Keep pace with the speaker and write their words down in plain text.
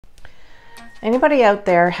Anybody out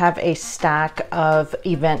there have a stack of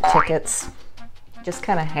event tickets just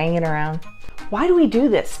kind of hanging around? Why do we do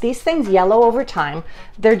this? These things yellow over time.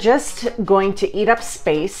 They're just going to eat up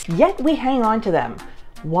space, yet we hang on to them.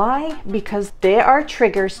 Why? Because they are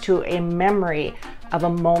triggers to a memory of a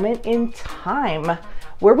moment in time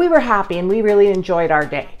where we were happy and we really enjoyed our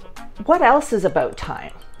day. What else is about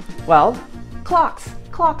time? Well, clocks.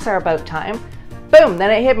 Clocks are about time. Boom,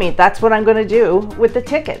 then it hit me. That's what I'm going to do with the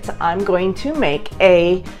tickets. I'm going to make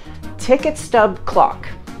a ticket stub clock.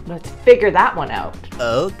 Let's figure that one out.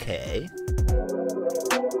 Okay.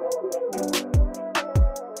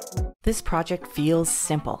 This project feels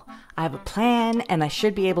simple. I have a plan and I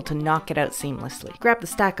should be able to knock it out seamlessly. Grab the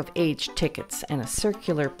stack of aged tickets and a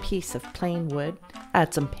circular piece of plain wood.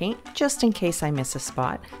 Add some paint just in case I miss a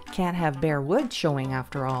spot. Can't have bare wood showing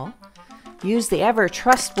after all. Use the ever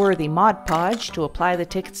trustworthy Mod Podge to apply the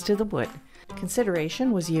tickets to the wood.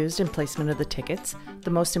 Consideration was used in placement of the tickets. The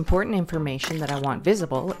most important information that I want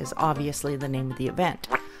visible is obviously the name of the event.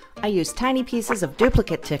 I used tiny pieces of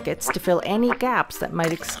duplicate tickets to fill any gaps that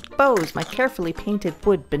might expose my carefully painted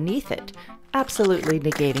wood beneath it, absolutely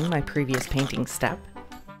negating my previous painting step.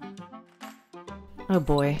 Oh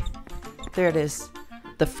boy, there it is.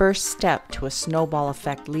 The first step to a snowball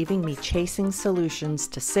effect, leaving me chasing solutions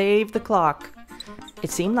to save the clock.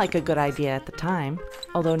 It seemed like a good idea at the time,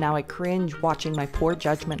 although now I cringe watching my poor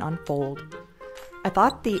judgment unfold. I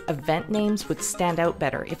thought the event names would stand out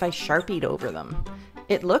better if I Sharpied over them.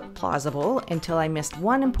 It looked plausible until I missed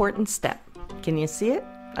one important step. Can you see it?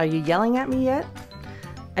 Are you yelling at me yet?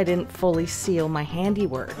 I didn't fully seal my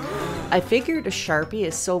handiwork. I figured a Sharpie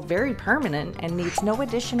is so very permanent and needs no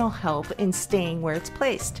additional help in staying where it's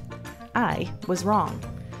placed. I was wrong.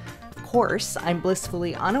 Of course, I'm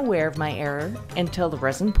blissfully unaware of my error until the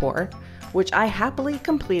resin pour, which I happily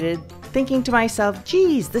completed, thinking to myself,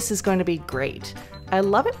 geez, this is going to be great. I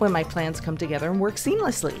love it when my plans come together and work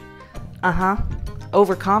seamlessly.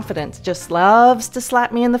 Overconfidence just loves to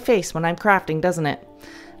slap me in the face when I'm crafting, doesn't it?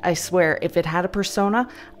 I swear, if it had a persona,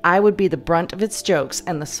 I would be the brunt of its jokes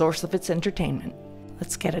and the source of its entertainment.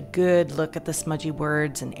 Let's get a good look at the smudgy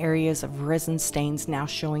words and areas of resin stains now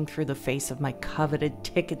showing through the face of my coveted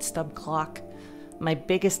ticket stub clock. My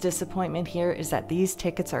biggest disappointment here is that these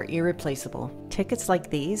tickets are irreplaceable. Tickets like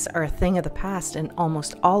these are a thing of the past in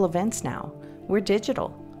almost all events now. We're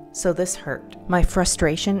digital, so this hurt. My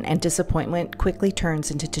frustration and disappointment quickly turns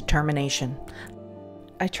into determination.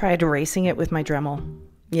 I tried erasing it with my Dremel.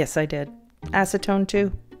 Yes, I did. Acetone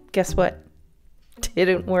too. Guess what?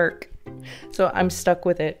 Didn't work. So I'm stuck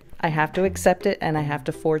with it. I have to accept it and I have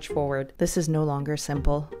to forge forward. This is no longer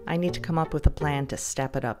simple. I need to come up with a plan to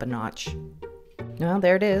step it up a notch. Well,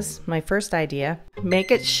 there it is. My first idea.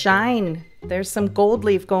 Make it shine. There's some gold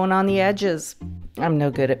leaf going on the edges. I'm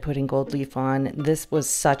no good at putting gold leaf on. This was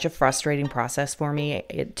such a frustrating process for me.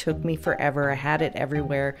 It took me forever. I had it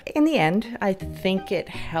everywhere. In the end, I think it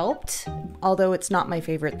helped, although it's not my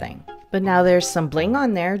favorite thing. But now there's some bling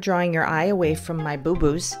on there, drawing your eye away from my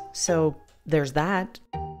boo-boos. So there's that.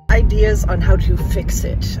 Ideas on how to fix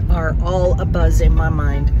it are all abuzz in my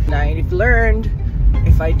mind. I've learned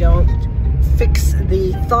if I don't fix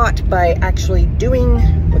the thought by actually doing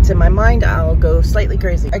what's in my mind, I'll go slightly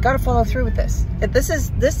crazy. I gotta follow through with this. This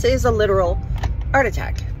is a literal art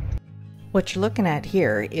attack. What you're looking at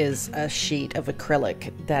here is a sheet of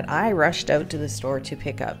acrylic that I rushed out to the store to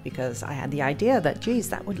pick up because I had the idea that, geez,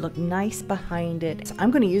 that would look nice behind it. So I'm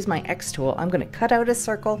going to use my X tool. I'm going to cut out a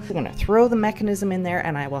circle. I'm going to throw the mechanism in there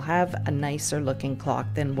and I will have a nicer looking clock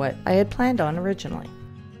than what I had planned on originally.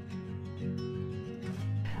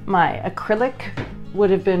 My acrylic would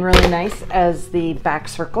have been really nice as the back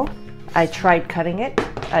circle. I tried cutting it.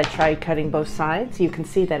 I tried cutting both sides. You can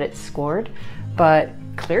see that it's scored, but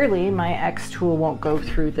clearly my X tool won't go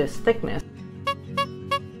through this thickness.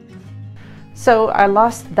 So I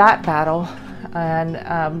lost that battle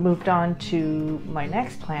and moved on to my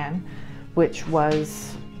next plan, which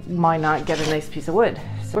was why not get a nice piece of wood.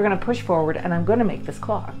 So we're going to push forward and I'm going to make this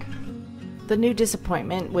clock. The new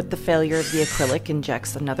disappointment with the failure of the acrylic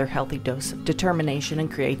injects another healthy dose of determination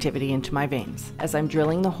and creativity into my veins. As I'm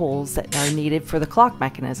drilling the holes that are needed for the clock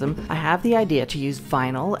mechanism, I have the idea to use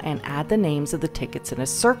vinyl and add the names of the tickets in a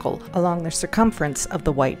circle along the circumference of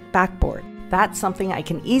the white backboard. That's something I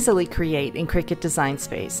can easily create in Cricut Design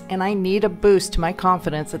Space, and I need a boost to my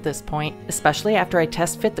confidence at this point, especially after I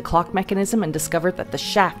test fit the clock mechanism and discovered that the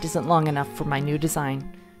shaft isn't long enough for my new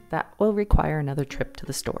design. That will require another trip to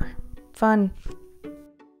the store. Fun.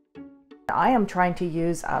 I am trying to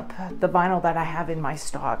use up the vinyl that I have in my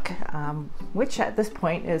stock, which at this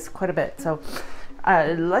point is quite a bit. So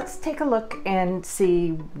Let's take a look and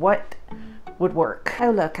see what would work.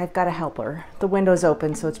 Oh look, I've got a helper. The window's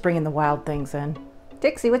open, so it's bringing the wild things in.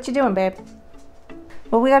 Dixie, what you doing, babe?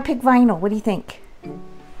 Well, we gotta pick vinyl. What do you think?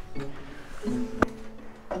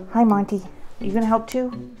 Hi, Monty. You gonna help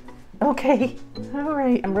too? Okay. All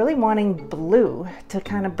right. I'm really wanting blue to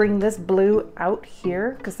kind of bring this blue out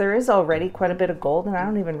here because there is already quite a bit of gold, and I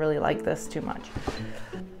don't even really like this too much.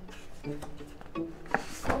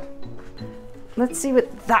 Let's see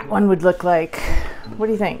what that one would look like. What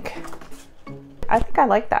do you think? I think I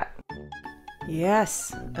like that.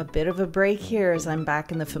 Yes, a bit of a break here as I'm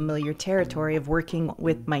back in the familiar territory of working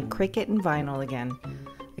with my Cricut and vinyl again.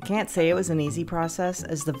 I can't say it was an easy process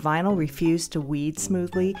as the vinyl refused to weed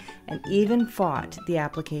smoothly and even fought the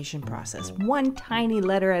application process, one tiny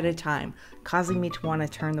letter at a time, causing me to want to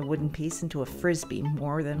turn the wooden piece into a frisbee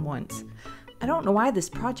more than once. I don't know why this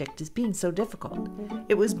project is being so difficult.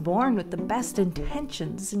 It was born with the best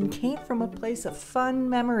intentions and came from a place of fun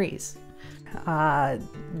memories.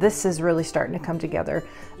 This is really starting to come together,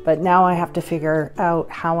 but now I have to figure out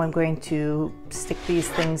how I'm going to stick these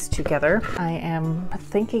things together. I am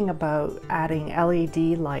thinking about adding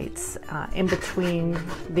LED lights in between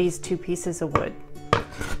these two pieces of wood,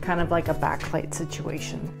 kind of like a backlight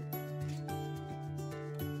situation.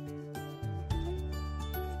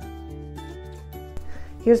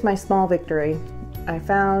 Here's my small victory. I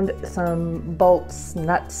found some bolts,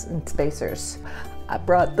 nuts, and spacers. I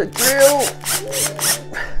brought the drill.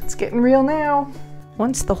 It's getting real now.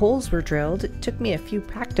 Once the holes were drilled, it took me a few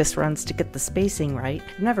practice runs to get the spacing right.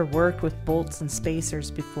 I've never worked with bolts and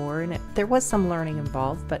spacers before, and there was some learning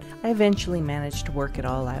involved, but I eventually managed to work it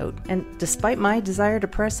all out. And despite my desire to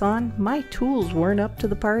press on, my tools weren't up to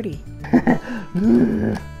the party.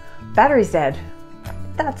 Battery's dead.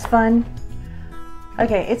 That's fun.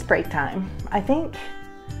 Okay, it's break time. I think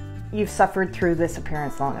you've suffered through this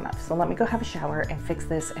appearance long enough. So let me go have a shower and fix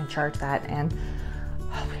this and charge that, and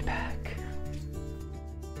I'll be back.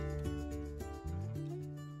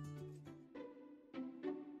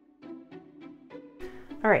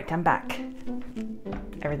 All right, I'm back.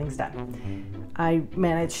 Everything's done. I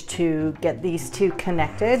managed to get these two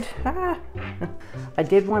connected. I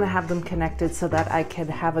did want to have them connected so that I could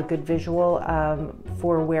have a good visual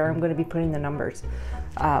for where I'm going to be putting the numbers.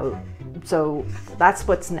 So that's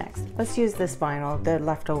what's next. Let's use this vinyl, the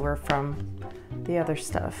leftover from the other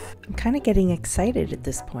stuff. I'm kind of getting excited at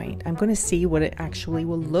this point. I'm going to see what it actually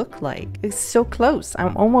will look like. It's so close.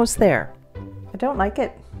 I'm almost there. I don't like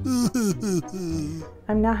it.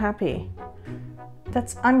 I'm not happy.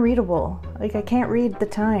 That's unreadable. Like, I can't read the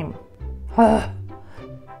time.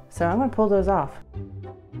 So I'm going to pull those off.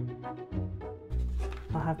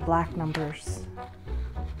 I'll have black numbers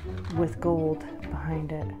with gold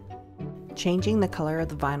behind it. Changing the color of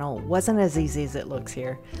the vinyl wasn't as easy as it looks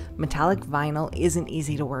here. Metallic vinyl isn't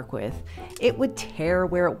easy to work with. It would tear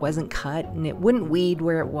where it wasn't cut, and it wouldn't weed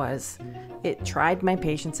where it was. It tried my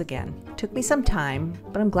patience again. Took me some time,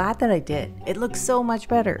 but I'm glad that I did. It looks so much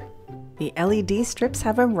better. The LED strips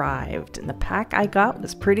have arrived, and the pack I got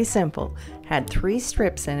was pretty simple. Had 3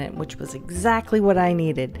 strips in it, which was exactly what I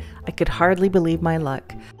needed. I could hardly believe my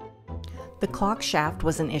luck. The clock shaft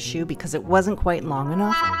was an issue because it wasn't quite long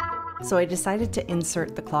enough, so I decided to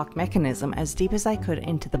insert the clock mechanism as deep as I could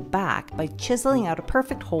into the back by chiseling out a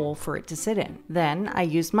perfect hole for it to sit in. Then I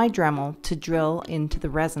used my Dremel to drill into the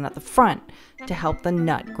resin at the front to help the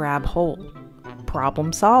nut grab hold.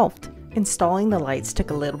 Problem solved. Installing the lights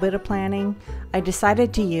took a little bit of planning. I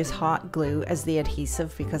decided to use hot glue as the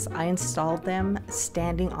adhesive because I installed them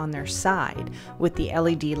standing on their side with the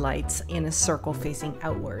LED lights in a circle facing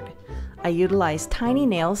outward. I utilized tiny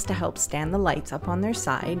nails to help stand the lights up on their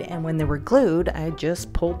side, and when they were glued, I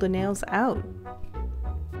just pulled the nails out.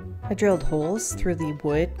 I drilled holes through the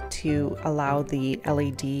wood to allow the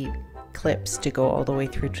LED clips to go all the way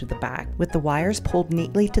through to the back. With the wires pulled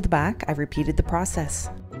neatly to the back, I repeated the process.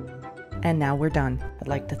 And now we're done. I'd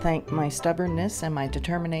like to thank my stubbornness and my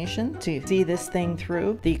determination to see this thing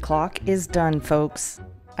through. The clock is done, folks.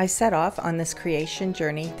 I set off on this creation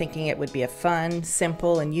journey thinking it would be a fun,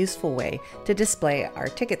 simple, and useful way to display our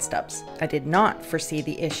ticket stubs. I did not foresee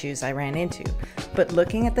the issues I ran into, but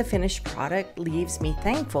looking at the finished product leaves me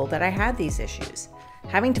thankful that I had these issues.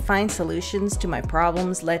 Having to find solutions to my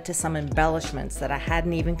problems led to some embellishments that I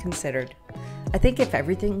hadn't even considered. I think if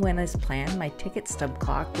everything went as planned, my ticket stub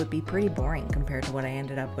clock would be pretty boring compared to what I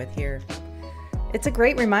ended up with here. It's a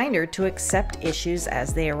great reminder to accept issues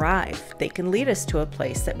as they arrive. They can lead us to a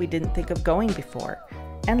place that we didn't think of going before,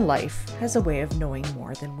 and life has a way of knowing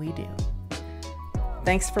more than we do.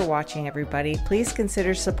 Thanks for watching, everybody. Please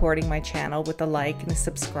consider supporting my channel with a like and a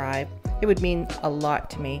subscribe. It would mean a lot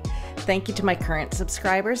to me. Thank you to my current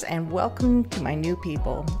subscribers and welcome to my new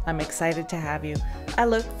people. I'm excited to have you. I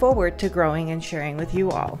look forward to growing and sharing with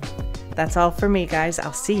you all. That's all for me, guys.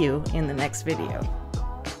 I'll see you in the next video.